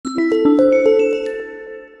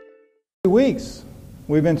weeks,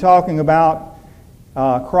 we've been talking about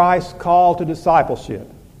Christ's call to discipleship,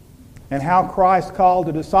 and how Christ's call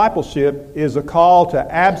to discipleship is a call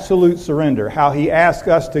to absolute surrender, how He asks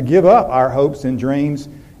us to give up our hopes and dreams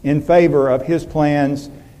in favor of His plans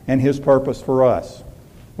and His purpose for us.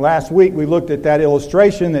 Last week we looked at that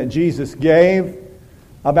illustration that Jesus gave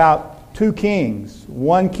about two kings.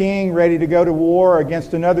 One king ready to go to war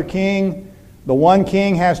against another king. The one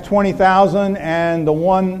king has 20,000 and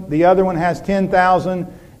the other one has 10,000.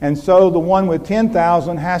 And so the one with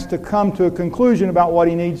 10,000 has to come to a conclusion about what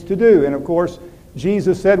he needs to do. And of course,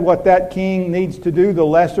 Jesus said what that king needs to do, the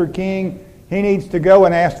lesser king, he needs to go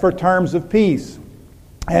and ask for terms of peace.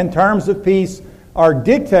 And terms of peace are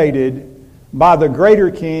dictated by the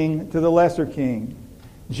greater king to the lesser king.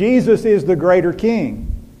 Jesus is the greater king.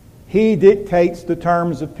 He dictates the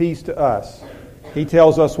terms of peace to us. He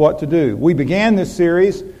tells us what to do. We began this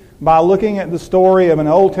series by looking at the story of an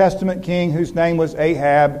Old Testament king whose name was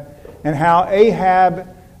Ahab, and how Ahab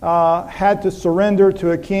had to surrender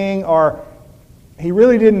to a king, or he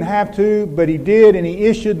really didn't have to, but he did, and he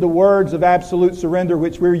issued the words of absolute surrender,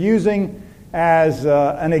 which we're using as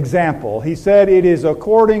an example. He said, "It is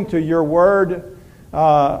according to your word,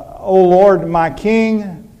 O Lord my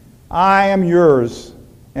king, I am yours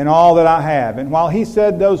and all that I have." And while he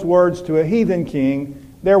said those words to a heathen king,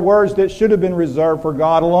 they're words that should have been reserved for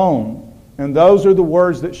God alone. And those are the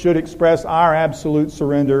words that should express our absolute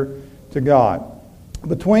surrender to God.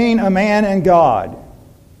 Between a man and God,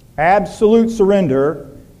 absolute surrender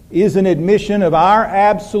is an admission of our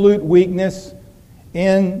absolute weakness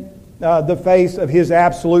in the face of His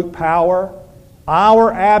absolute power,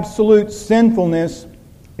 our absolute sinfulness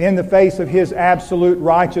in the face of His absolute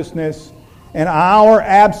righteousness, and our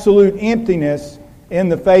absolute emptiness in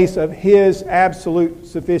the face of His absolute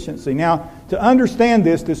sufficiency. Now, to understand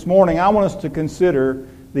this morning, I want us to consider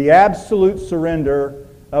the absolute surrender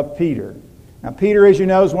of Peter. Now, Peter, as you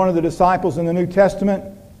know, is one of the disciples in the New Testament,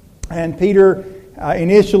 and Peter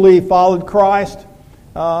initially followed Christ,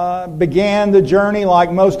 began the journey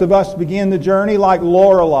like most of us begin the journey, like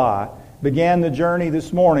Lorelei began the journey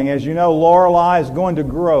this morning. As you know, Lorelei is going to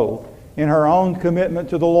grow in her own commitment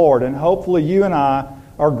to the Lord, and hopefully you and I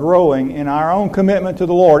are growing in our own commitment to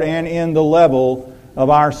the Lord and in the level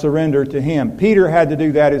of our surrender to Him. Peter had to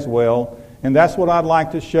do that as well, and that's what I'd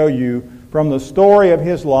like to show you from the story of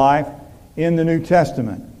his life in the New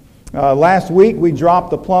Testament. Last week we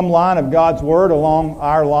dropped the plumb line of God's Word along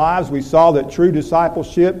our lives. We saw that true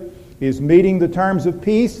discipleship is meeting the terms of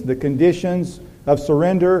peace, the conditions of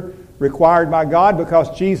surrender required by God,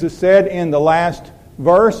 because Jesus said in the last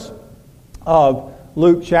verse of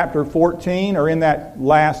Luke chapter 14, or in that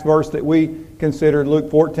last verse that we considered, Luke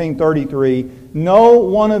 14:33, "No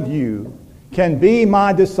one of you can be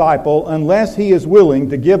my disciple unless he is willing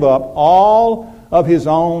to give up all of his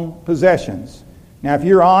own possessions." Now, if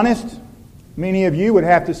you're honest, many of you would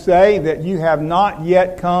have to say that you have not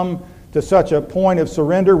yet come to such a point of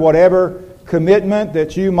surrender. Whatever commitment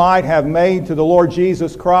that you might have made to the Lord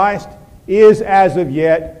Jesus Christ is as of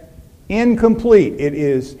yet incomplete. It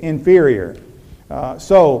is inferior.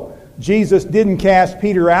 So Jesus didn't cast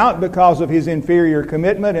Peter out because of his inferior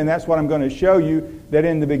commitment, and that's what I'm going to show you, that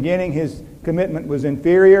in the beginning his commitment was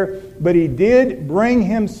inferior, but He did bring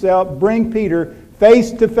Peter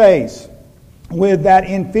face to face with that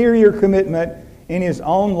inferior commitment in his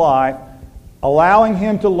own life, allowing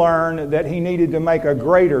him to learn that he needed to make a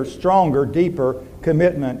greater, stronger, deeper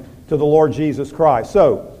commitment to the Lord Jesus Christ.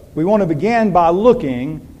 So we want to begin by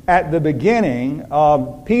looking at the beginning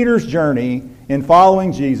of Peter's journey in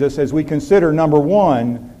following Jesus as we consider, number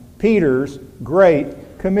one, Peter's great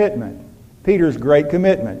commitment. Peter's great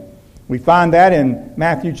commitment. We find that in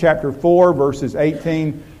Matthew chapter 4, verses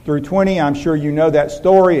 18 through 20. I'm sure you know that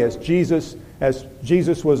story. As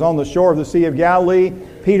Jesus was on the shore of the Sea of Galilee,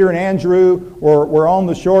 Peter and Andrew were on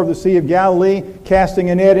the shore of the Sea of Galilee, casting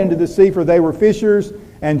a net into the sea, for they were fishers.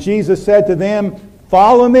 And Jesus said to them,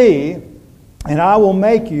 "Follow me, and I will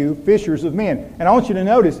make you fishers of men." And I want you to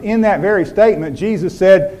notice, in that very statement, Jesus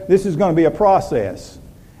said this is going to be a process.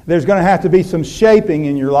 There's going to have to be some shaping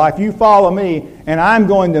in your life. You follow me, and I'm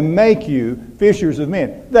going to make you fishers of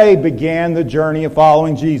men. They began the journey of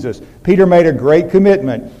following Jesus. Peter made a great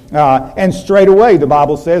commitment. And straight away, the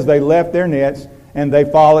Bible says, they left their nets and they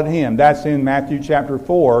followed Him. That's in Matthew chapter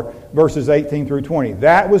 4, verses 18 through 20.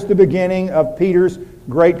 That was the beginning of Peter's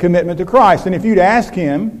great commitment to Christ. And if you'd ask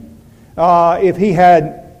him, if he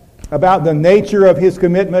had about the nature of his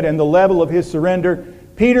commitment and the level of his surrender,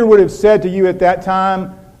 Peter would have said to you at that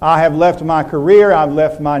time, "I have left my career, I've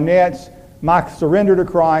left my nets, my surrender to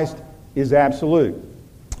Christ is absolute."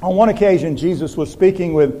 On one occasion, Jesus was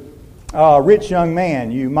speaking with rich young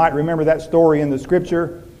man. You might remember that story in the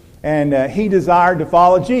Scripture. And he desired to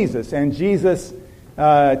follow Jesus. And Jesus,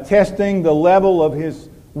 testing the level of his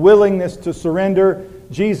willingness to surrender,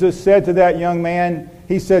 Jesus said to that young man,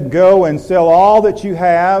 he said, "Go and sell all that you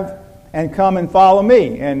have and come and follow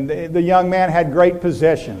me." And the young man had great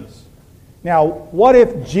possessions. Now, what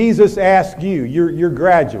if Jesus asked you, you're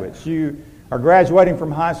graduates, you are graduating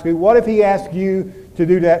from high school, what if he asked you to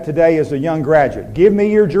do that today as a young graduate? Give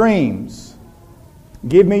me your dreams.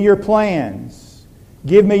 Give me your plans.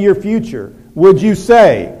 Give me your future. Would you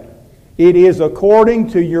say, "It is according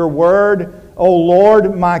to your word, O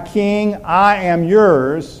Lord, my King, I am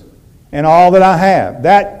yours, and all that I have"?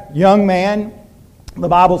 That young man, the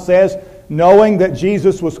Bible says, knowing that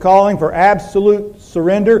Jesus was calling for absolute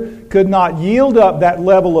surrender, could not yield up that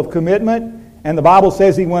level of commitment, and the Bible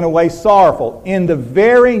says he went away sorrowful. In the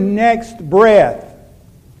very next breath,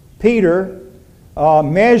 Peter,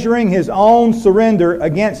 measuring his own surrender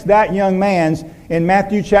against that young man's, in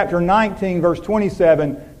Matthew chapter 19, verse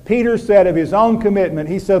 27, Peter said of his own commitment,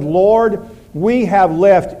 he said, "Lord, we have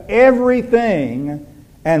left everything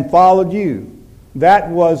and followed you." That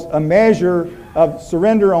was a measure of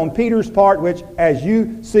surrender on Peter's part, which, as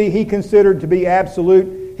you see, he considered to be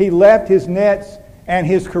absolute. He left his nets and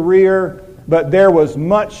his career, but there was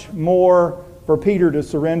much more for Peter to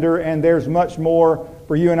surrender, and there's much more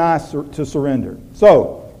for you and I to surrender.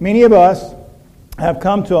 So, many of us have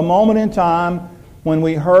come to a moment in time when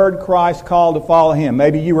we heard Christ call to follow Him.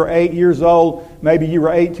 Maybe you were 8 years old, maybe you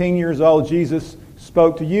were 18 years old. Jesus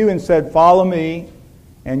spoke to you and said, "Follow me."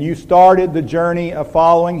 And you started the journey of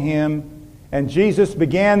following Him. And Jesus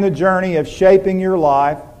began the journey of shaping your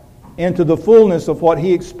life into the fullness of what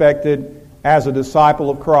He expected as a disciple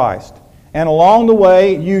of Christ. And along the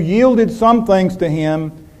way, you yielded some things to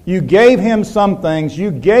Him. You gave Him some things.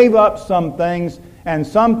 You gave up some things. And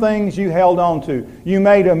some things you held on to. You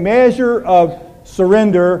made a measure of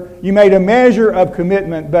surrender. You made a measure of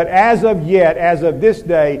commitment. But as of yet, as of this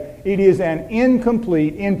day, it is an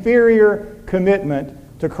incomplete, inferior commitment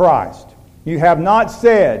to Christ. You have not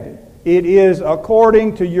said, "It is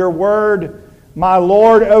according to your word, my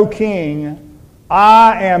Lord, O King,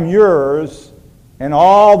 I am yours, and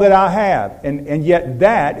all that I have." And yet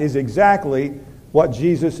that is exactly what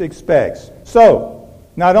Jesus expects. So,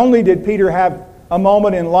 not only did Peter have a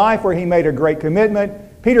moment in life where he made a great commitment,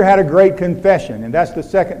 Peter had a great confession. And that's the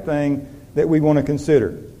second thing that we want to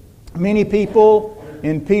consider. Many people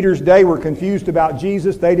in Peter's day were confused about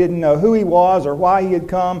Jesus. They didn't know who He was or why He had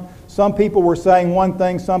come. Some people were saying one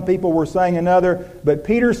thing, some people were saying another. But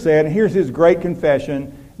Peter said, and here's his great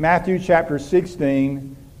confession, Matthew chapter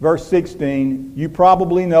 16, verse 16. You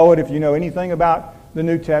probably know it if you know anything about the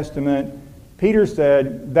New Testament. Peter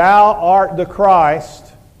said, "Thou art the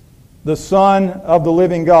Christ, the Son of the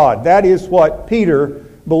living God." That is what Peter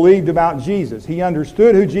believed about Jesus. He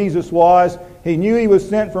understood who Jesus was. He knew He was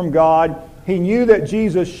sent from God. He knew that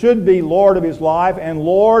Jesus should be Lord of his life and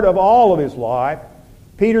Lord of all of his life.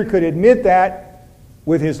 Peter could admit that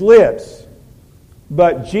with his lips.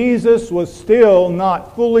 But Jesus was still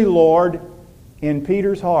not fully Lord in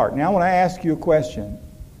Peter's heart. Now I want to ask you a question.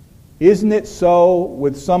 Isn't it so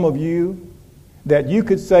with some of you that you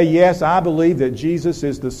could say, "Yes, I believe that Jesus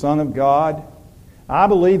is the Son of God. I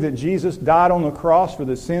believe that Jesus died on the cross for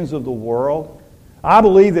the sins of the world. I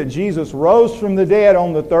believe that Jesus rose from the dead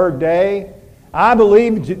on the third day. I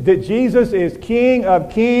believe that Jesus is King of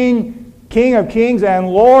kings and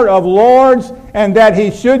Lord of lords, and that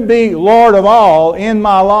He should be Lord of all in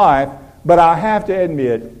my life. But I have to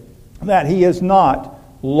admit that He is not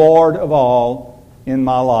Lord of all in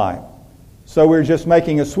my life." So we're just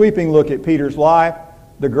making a sweeping look at Peter's life,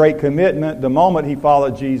 the great commitment, the moment he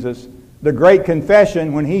followed Jesus, the great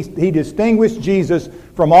confession when he distinguished Jesus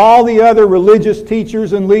from all the other religious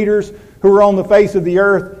teachers and leaders who were on the face of the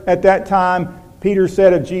earth at that time. Peter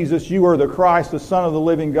said of Jesus, "You are the Christ, the Son of the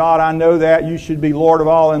living God. I know that. You should be Lord of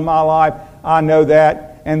all in my life. I know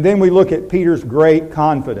that." And then we look at Peter's great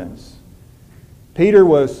confidence. Peter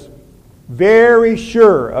was very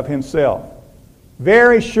sure of himself,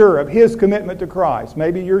 very sure of his commitment to Christ.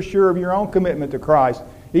 Maybe you're sure of your own commitment to Christ,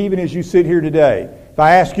 even as you sit here today. If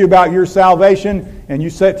I ask you about your salvation and you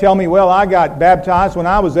tell me, "Well, I got baptized when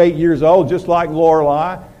I was 8 years old, just like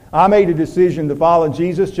Lorelei. I made a decision to follow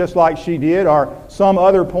Jesus just like she did," or some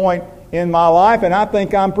other point in my life, and I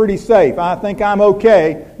think I'm pretty safe. I think I'm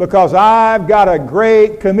okay because I've got a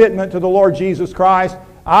great commitment to the Lord Jesus Christ.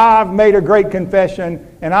 I've made a great confession,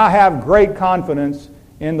 and I have great confidence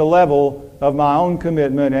in the level of my own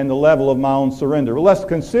commitment and the level of my own surrender. Well, let's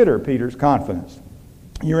consider Peter's confidence.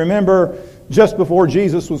 You remember just before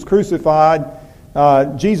Jesus was crucified,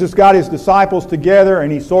 Jesus got his disciples together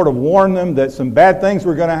and he sort of warned them that some bad things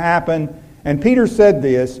were going to happen. And Peter said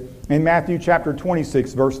this in Matthew chapter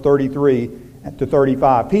 26, verse 33 to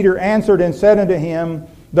 35. Peter answered and said unto him,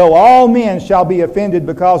 Though all men shall be offended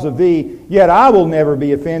because of thee, yet I will never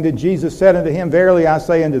be offended. Jesus said unto him, Verily I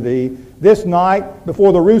say unto thee, this night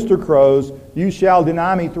before the rooster crows, you shall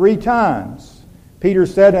deny me 3 times. Peter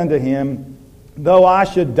said unto him, Though I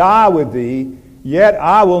should die with thee, yet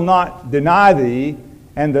I will not deny thee.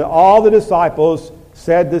 And all the disciples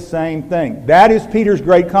said the same thing. That is Peter's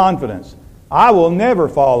great confidence. I will never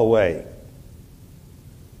fall away.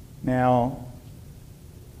 Now,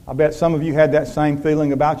 I bet some of you had that same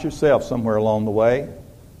feeling about yourself somewhere along the way.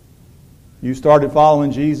 You started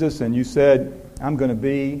following Jesus and you said, I'm going to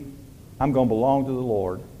belong to the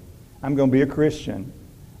Lord. I'm going to be a Christian.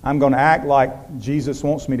 I'm going to act like Jesus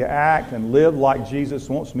wants me to act and live like Jesus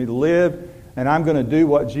wants me to live. And I'm going to do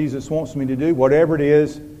what Jesus wants me to do. Whatever it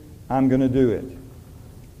is, I'm going to do it.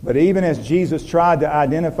 But even as Jesus tried to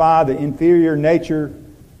identify the inferior nature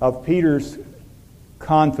of Peter's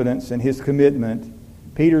confidence and his commitment,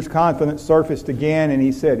 Peter's confidence surfaced again, and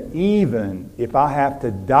he said, Even if I have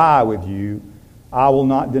to die with you, I will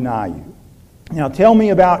not deny you. Now tell me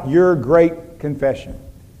about your great confession.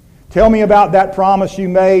 Tell me about that promise you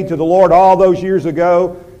made to the Lord all those years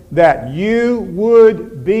ago that you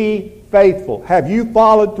would be faithful. Have you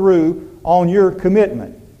followed through on your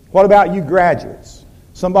commitment? What about you graduates?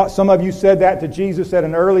 Some of you said that to Jesus at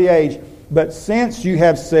an early age, but since you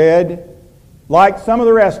have said, like some of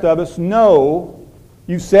the rest of us, no,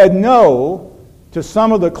 you said no to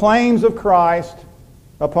some of the claims of Christ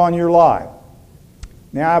upon your life.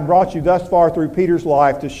 Now, I've brought you thus far through Peter's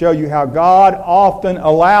life to show you how God often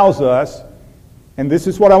allows us, and this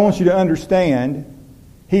is what I want you to understand,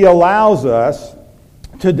 He allows us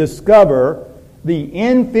to discover the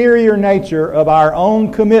inferior nature of our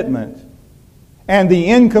own commitment and the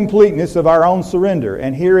incompleteness of our own surrender.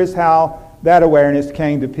 And here is how that awareness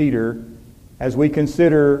came to Peter as we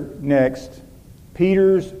consider next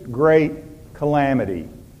Peter's great calamity.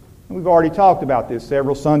 And we've already talked about this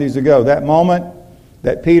several Sundays ago. That moment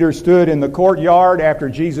that Peter stood in the courtyard after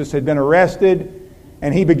Jesus had been arrested,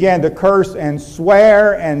 and he began to curse and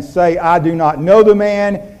swear and say, I do not know the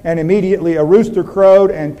man. And immediately a rooster crowed,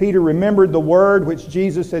 and Peter remembered the word which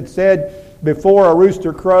Jesus had said, Before a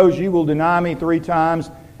rooster crows, you will deny me 3 times.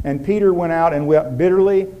 And Peter went out and wept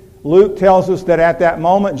bitterly. Luke tells us that at that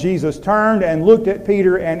moment Jesus turned and looked at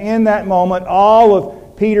Peter, and in that moment all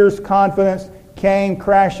of Peter's confidence came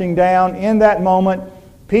crashing down. In that moment,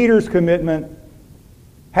 Peter's commitment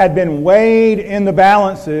had been weighed in the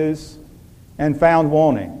balances and found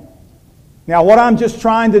wanting. Now, what I'm just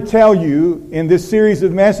trying to tell you in this series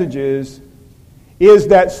of messages is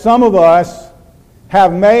that some of us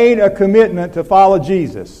have made a commitment to follow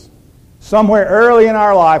Jesus. Somewhere early in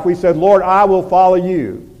our life we said, Lord, I will follow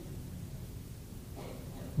you.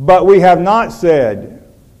 But we have not said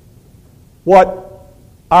what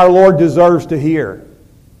our Lord deserves to hear.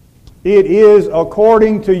 It is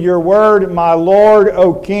according to your word, my Lord,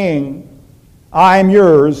 O King, I am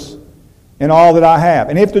yours in all that I have.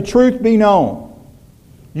 And if the truth be known,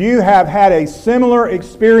 you have had a similar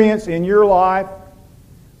experience in your life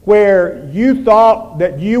where you thought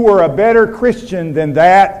that you were a better Christian than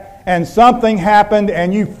that, and something happened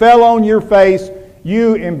and you fell on your face,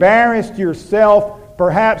 you embarrassed yourself,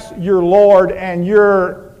 perhaps your Lord, and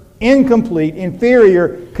your incomplete,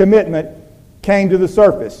 inferior commitment came to the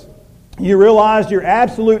surface. You realized your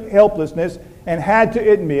absolute helplessness and had to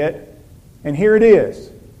admit, and here it is,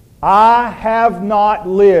 I have not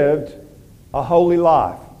lived a holy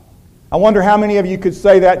life. I wonder how many of you could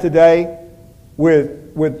say that today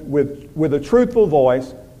with a truthful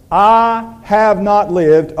voice. I have not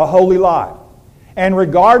lived a holy life. And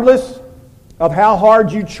regardless of how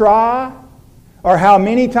hard you try, or how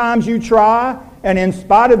many times you try, and in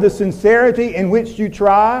spite of the sincerity in which you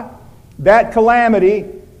try, that calamity,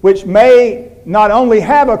 which may not only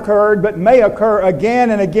have occurred, but may occur again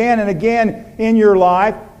and again and again in your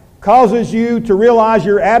life, causes you to realize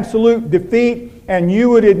your absolute defeat, and you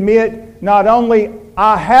would admit, not only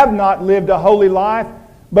I have not lived a holy life,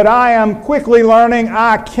 but I am quickly learning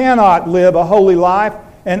I cannot live a holy life.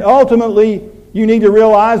 And ultimately, you need to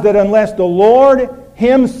realize that unless the Lord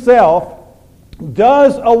Himself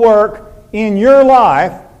does a work in your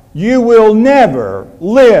life, you will never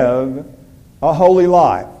live a holy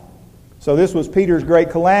life. So this was Peter's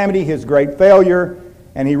great calamity, his great failure,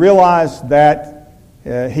 and he realized that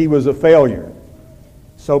he was a failure.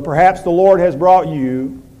 So perhaps the Lord has brought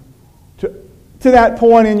you to that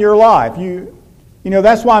point in your life. You know,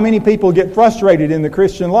 that's why many people get frustrated in the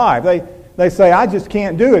Christian life. they say, I just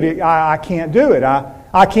can't do it. I can't do it.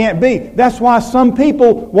 I can't be. That's why some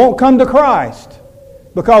people won't come to Christ.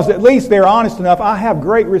 Because at least they're honest enough. I have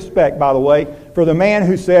great respect, by the way, for the man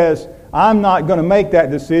who says, I'm not going to make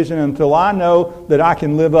that decision until I know that I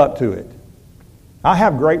can live up to it. I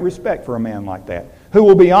have great respect for a man like that, who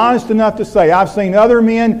will be honest enough to say, I've seen other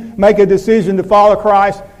men make a decision to follow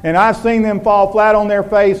Christ, and I've seen them fall flat on their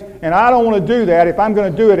face, and I don't want to do that. If I'm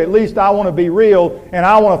going to do it, at least I want to be real, and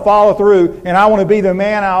I want to follow through, and I want to be the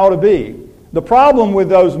man I ought to be. The problem with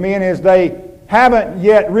those men is they haven't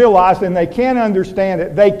yet realized, and they can't understand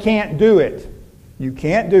that they can't do it. You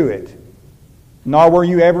can't do it. Nor were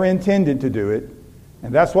you ever intended to do it.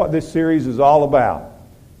 And that's what this series is all about.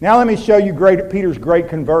 Now let me show you Peter's great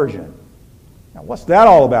conversion. Now what's that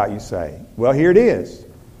all about, you say? Well, here it is.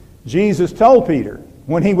 Jesus told Peter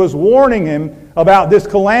when he was warning him about this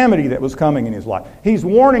calamity that was coming in his life. He's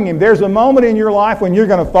warning him, there's a moment in your life when you're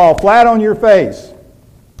going to fall flat on your face.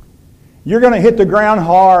 You're going to hit the ground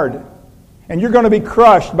hard. And you're going to be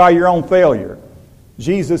crushed by your own failure.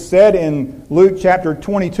 Jesus said in Luke chapter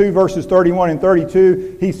 22, verses 31 and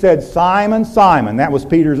 32, He said, Simon, Simon, that was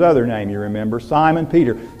Peter's other name, you remember, Simon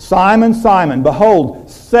Peter. Simon, Simon, behold,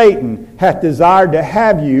 Satan hath desired to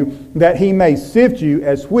have you, that he may sift you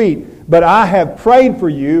as wheat. But I have prayed for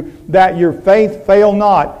you, that your faith fail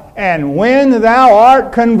not. And when thou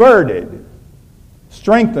art converted,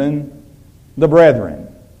 strengthen the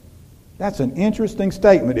brethren. That's an interesting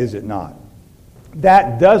statement, is it not?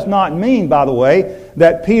 That does not mean, by the way,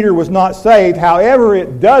 that Peter was not saved. However,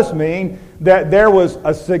 it does mean that there was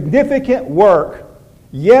a significant work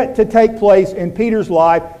yet to take place in Peter's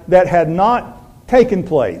life that had not taken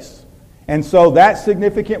place. And so that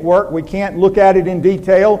significant work, we can't look at it in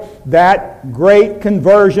detail. That great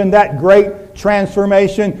conversion, that great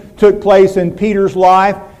transformation took place in Peter's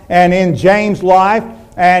life and in James' life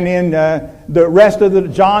and in the rest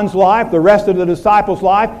of John's life, the rest of the disciples'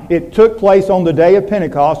 life. It took place on the day of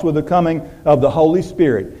Pentecost with the coming of the Holy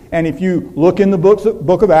Spirit. And if you look in the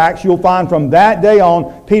book of Acts, you'll find from that day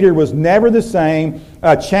on, Peter was never the same.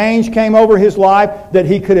 A change came over his life that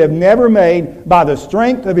he could have never made by the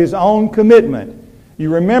strength of his own commitment.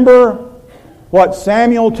 You remember what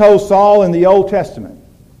Samuel told Saul in the Old Testament.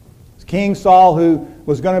 King Saul, who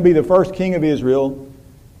was going to be the first king of Israel.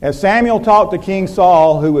 As Samuel talked to King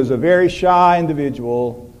Saul, who was a very shy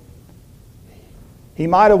individual, he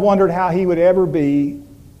might have wondered how he would ever be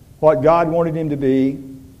what God wanted him to be.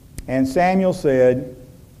 And Samuel said,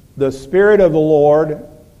 the Spirit of the Lord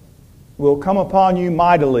will come upon you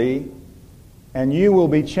mightily, and you will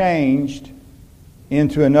be changed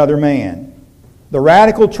into another man. The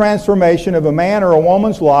radical transformation of a man or a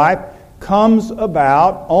woman's life comes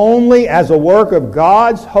about only as a work of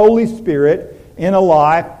God's Holy Spirit in a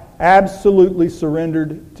life absolutely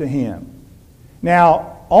surrendered to Him.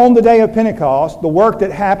 Now, on the day of Pentecost, the work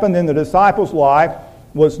that happened in the disciples' life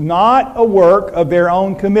was not a work of their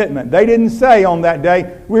own commitment. They didn't say on that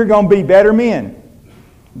day, we're going to be better men.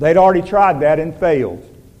 They'd already tried that and failed.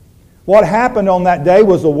 What happened on that day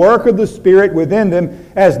was a work of the Spirit within them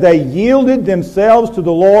as they yielded themselves to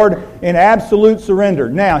the Lord in absolute surrender.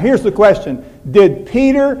 Now, here's the question. Did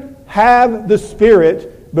Peter have the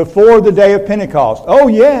Spirit before the day of Pentecost? Oh,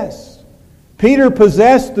 yes. Peter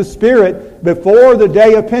possessed the Spirit before the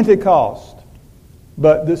day of Pentecost.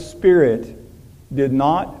 But the Spirit did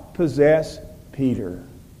not possess Peter.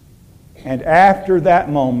 And after that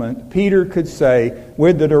moment, Peter could say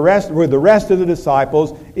with the rest of the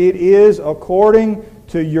disciples, it is according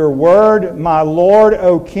to your word, my Lord,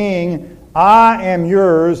 O King, I am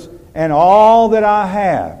yours and all that I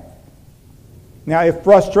have. Now, if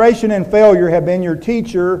frustration and failure have been your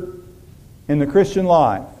teacher in the Christian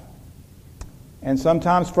life, and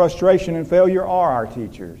sometimes frustration and failure are our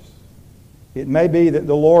teachers, it may be that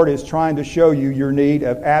the Lord is trying to show you your need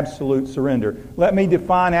of absolute surrender. Let me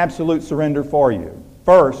define absolute surrender for you.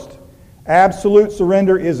 First, absolute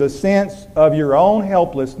surrender is a sense of your own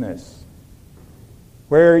helplessness,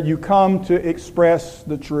 where you come to express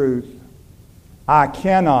the truth. I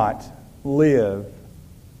cannot live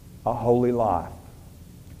a holy life.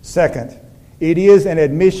 Second, it is an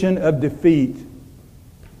admission of defeat.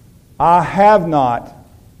 I have not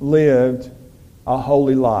lived a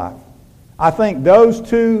holy life. I think those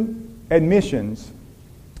two admissions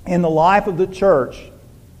in the life of the church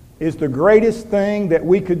is the greatest thing that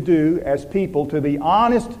we could do as people, to be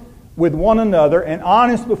honest with one another and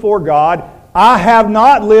honest before God. I have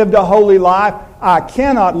not lived a holy life. I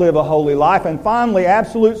cannot live a holy life. And finally,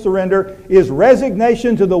 absolute surrender is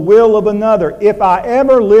resignation to the will of another. If I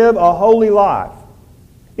ever live a holy life,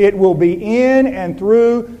 It will be in and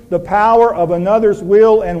through the power of another's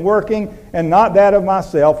will and working, and not that of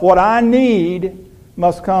myself. What I need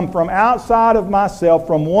must come from outside of myself,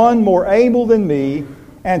 from one more able than me,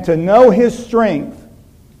 and to know His strength,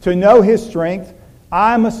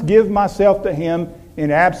 I must give myself to Him in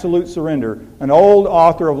absolute surrender. An old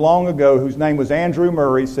author of long ago, whose name was Andrew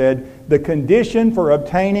Murray, said, the condition for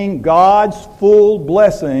obtaining God's full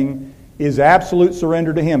blessing is absolute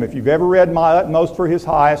surrender to Him. If you've ever read My Utmost for His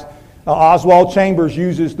Highest, Oswald Chambers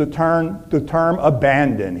uses the term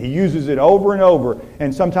abandon. He uses it over and over.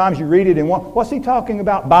 And sometimes you read it and what's he talking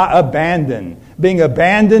about by abandon? Being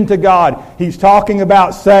abandoned to God. He's talking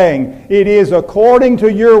about saying, it is according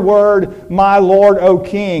to your word, my Lord, O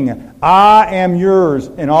King. I am yours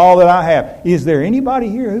and all that I have. Is there anybody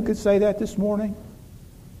here who could say that this morning?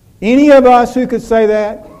 Any of us who could say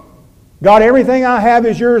that? God, everything I have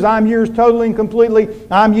is yours. I'm yours totally and completely.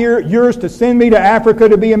 I'm yours to send me to Africa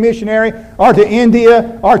to be a missionary, or to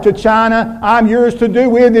India, or to China. I'm yours to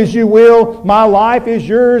do with as you will. My life is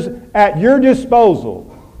yours at your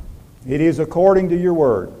disposal. It is according to your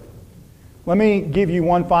word. Let me give you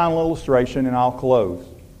one final illustration and I'll close.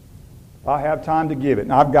 I have time to give it,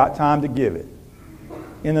 and I've got time to give it.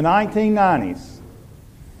 In the 1990s,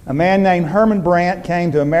 a man named Herman Brandt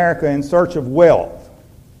came to America in search of wealth.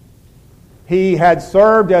 He had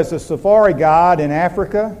served as a safari guide in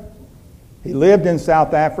Africa. He lived in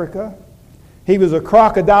South Africa. He was a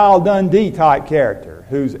Crocodile Dundee type character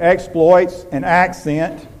whose exploits and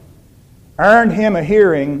accent earned him a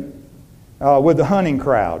hearing with the hunting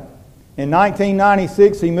crowd. In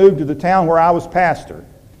 1996, he moved to the town where I was pastor.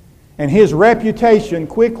 And his reputation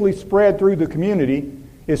quickly spread through the community,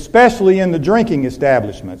 especially in the drinking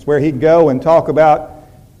establishments, where he'd go and talk about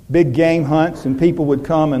big game hunts and people would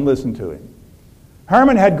come and listen to him.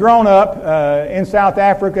 Herman had grown up in South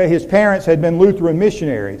Africa. His parents had been Lutheran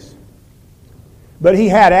missionaries. But he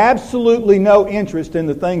had absolutely no interest in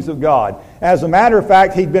the things of God. As a matter of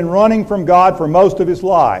fact, he'd been running from God for most of his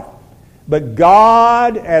life. But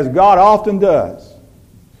God, as God often does,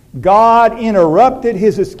 God interrupted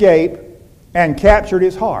his escape and captured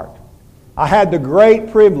his heart. I had the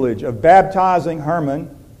great privilege of baptizing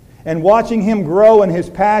Herman and watching him grow in his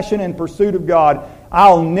passion and pursuit of God.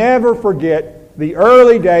 I'll never forget the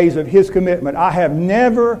early days of his commitment. I have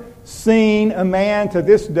never seen a man to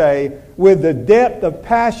this day with the depth of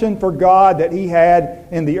passion for God that he had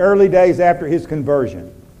in the early days after his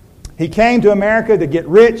conversion. He came to America to get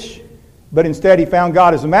rich, but instead he found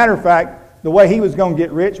God. As a matter of fact, the way he was going to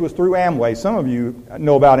get rich was through Amway. Some of you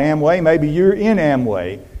know about Amway. Maybe you're in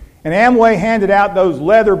Amway. And Amway handed out those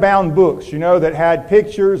leather-bound books, that had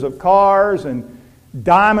pictures of cars and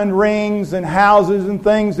diamond rings and houses and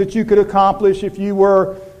things that you could accomplish if you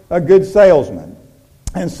were a good salesman.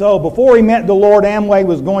 And so before he met the Lord, Amway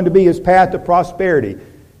was going to be his path to prosperity.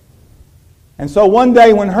 And so one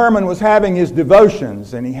day when Herman was having his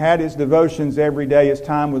devotions, and he had his devotions every day, his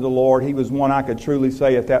time with the Lord, he was one I could truly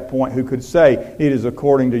say at that point who could say, it is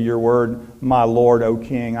according to your word, my Lord, O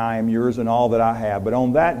King, I am yours and all that I have. But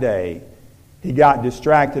on that day, he got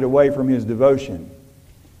distracted away from his devotion.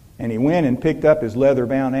 And he went and picked up his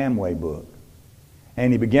leather-bound Amway book.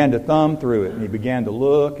 And he began to thumb through it. And he began to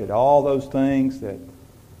look at all those things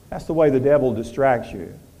that's the way the devil distracts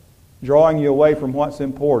you, drawing you away from what's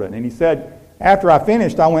important. And he said, after I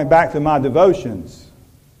finished, I went back to my devotions.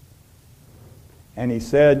 And he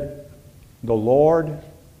said, the Lord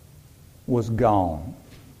was gone.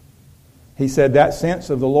 He said, that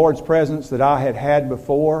sense of the Lord's presence that I had had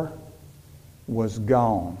before was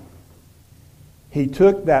gone. He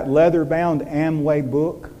took that leather-bound Amway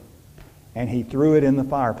book and he threw it in the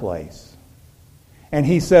fireplace. And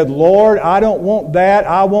he said, Lord, I don't want that.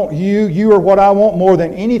 I want you. You are what I want more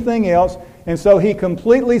than anything else. And so he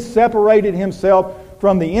completely separated himself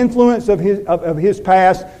from the influence of his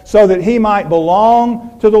past so that he might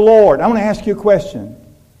belong to the Lord. I want to ask you a question.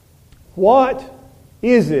 What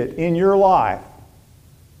is it in your life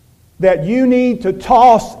that you need to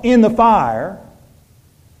toss in the fire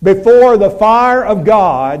before the fire of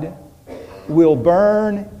God will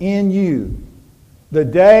burn in you? The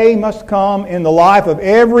day must come in the life of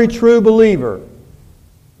every true believer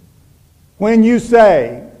when you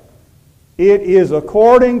say, it is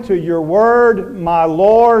according to your word, my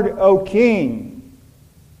Lord, O King.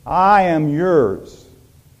 I am yours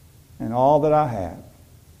and all that I have.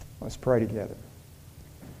 Let's pray together.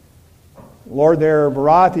 Lord, there are a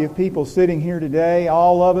variety of people sitting here today,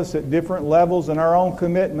 all of us at different levels in our own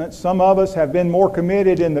commitments. Some of us have been more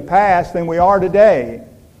committed in the past than we are today.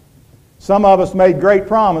 Some of us made great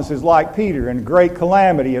promises like Peter, and great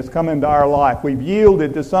calamity has come into our life. We've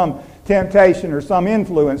yielded to some temptation or some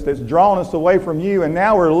influence that's drawn us away from you, and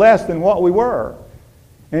now we're less than what we were.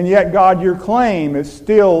 And yet, God, your claim is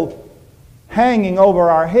still hanging over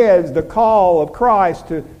our heads. The call of Christ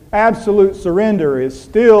to absolute surrender is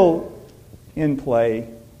still in play,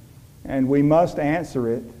 and we must answer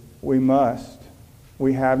it. We must.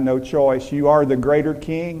 We have no choice. You are the greater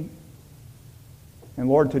King. And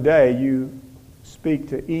Lord, today you speak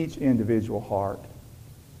to each individual heart.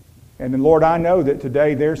 And then, Lord, I know that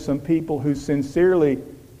today there's some people who sincerely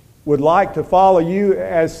would like to follow you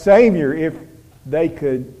as Savior if they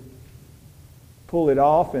could pull it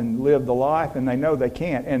off and live the life, and they know they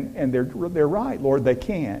can't. And they're right, Lord, they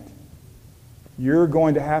can't. You're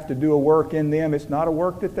going to have to do a work in them. It's not a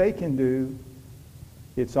work that they can do.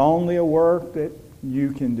 It's only a work that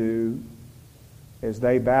you can do as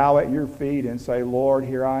they bow at your feet and say, Lord,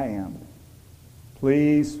 here I am.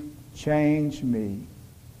 Please change me.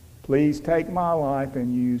 Please take my life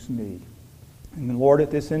and use me. And then, Lord,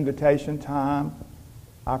 at this invitation time,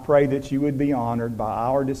 I pray that you would be honored by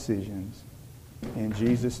our decisions. In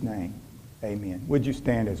Jesus' name, amen. Would you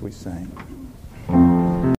stand as we sing?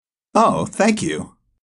 Oh, thank you.